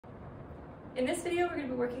In this video, we're going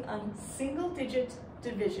to be working on single-digit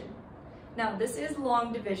division. Now, this is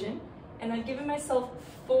long division, and I've given myself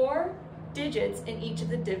 4 digits in each of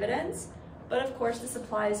the dividends, but of course this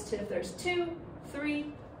applies to if there's 2,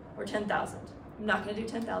 3, or 10,000. I'm not going to do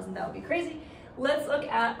 10,000, that would be crazy. Let's look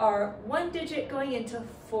at our 1 digit going into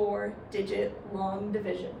 4-digit long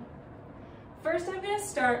division. First, I'm going to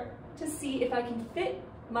start to see if I can fit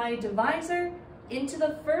my divisor into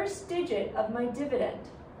the first digit of my dividend.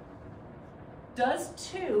 Does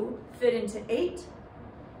 2 fit into 8?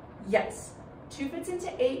 Yes, 2 fits into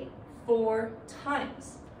 8 4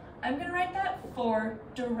 times. I'm going to write that 4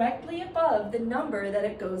 directly above the number that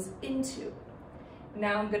it goes into.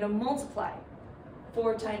 Now I'm going to multiply.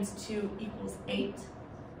 4 times 2 equals 8.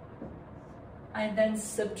 I then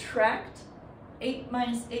subtract. 8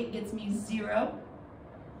 minus 8 gets me 0.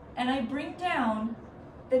 And I bring down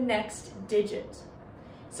the next digit.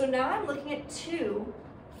 So now I'm looking at 2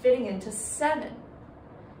 fitting into 7.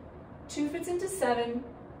 2 fits into 7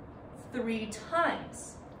 3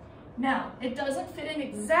 times. Now, it doesn't fit in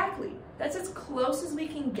exactly. That's as close as we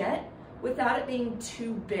can get without it being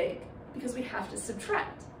too big, because we have to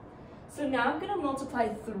subtract. So now I'm going to multiply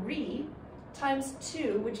 3 times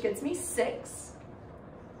 2, which gets me 6.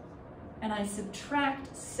 And I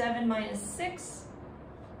subtract 7 minus 6,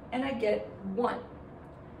 and I get 1.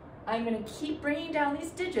 I'm going to keep bringing down these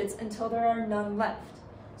digits until there are none left.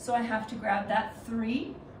 So I have to grab that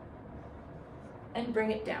 3 and bring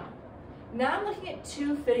it down. Now I'm looking at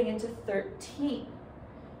 2 fitting into 13.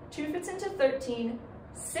 2 fits into 13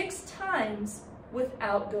 6 times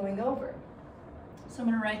without going over. So I'm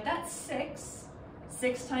going to write that 6.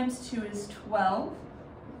 6 times 2 is 12.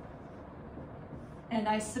 And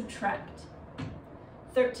I subtract.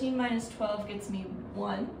 13 minus 12 gets me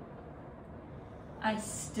 1. I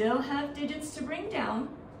still have digits to bring down.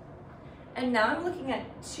 And now I'm looking at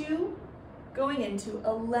 2 going into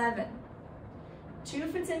 11. 2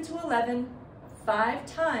 fits into 11 5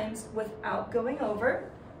 times without going over.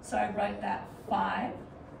 So I write that 5.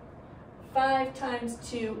 5 times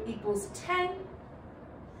 2 equals 10.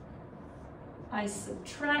 I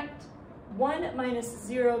subtract. 1 minus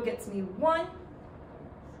 0 gets me 1.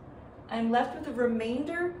 I'm left with a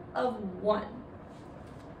remainder of 1.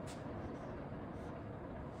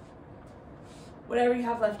 Whatever you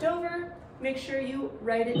have left over, make sure you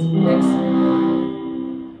write it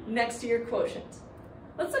next to your quotient.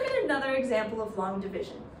 Let's look at another example of long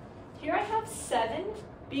division. Here I have 7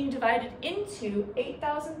 being divided into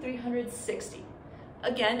 8,360.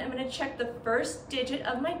 Again, I'm going to check the first digit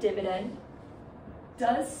of my dividend.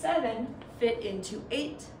 Does 7 fit into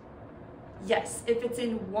 8? Yes, if it's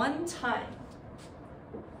in 1 time.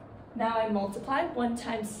 Now I multiply. 1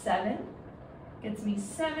 times 7 gets me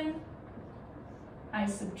 7. I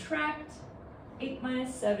subtract. 8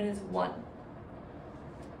 minus 7 is 1.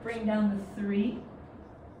 Bring down the 3.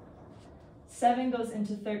 7 goes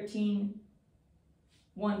into 13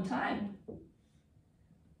 1 time.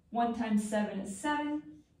 1 times 7 is 7.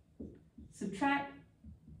 Subtract.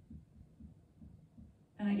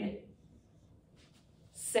 And I get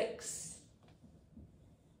 6.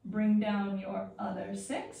 Bring down your other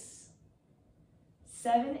 6.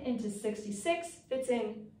 7 into 66 fits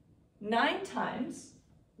in 9 times.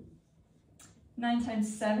 9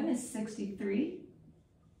 times 7 is 63.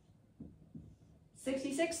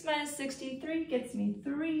 66 minus 63 gets me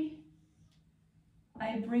 3.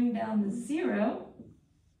 I bring down the 0.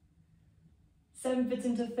 7 fits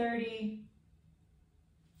into 30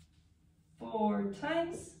 4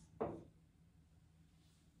 times.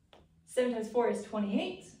 7 times 4 is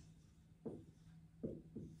 28.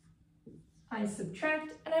 I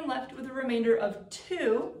subtract, and I'm left with a remainder of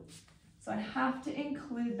 2. So I have to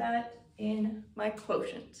include that in my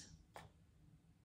quotient.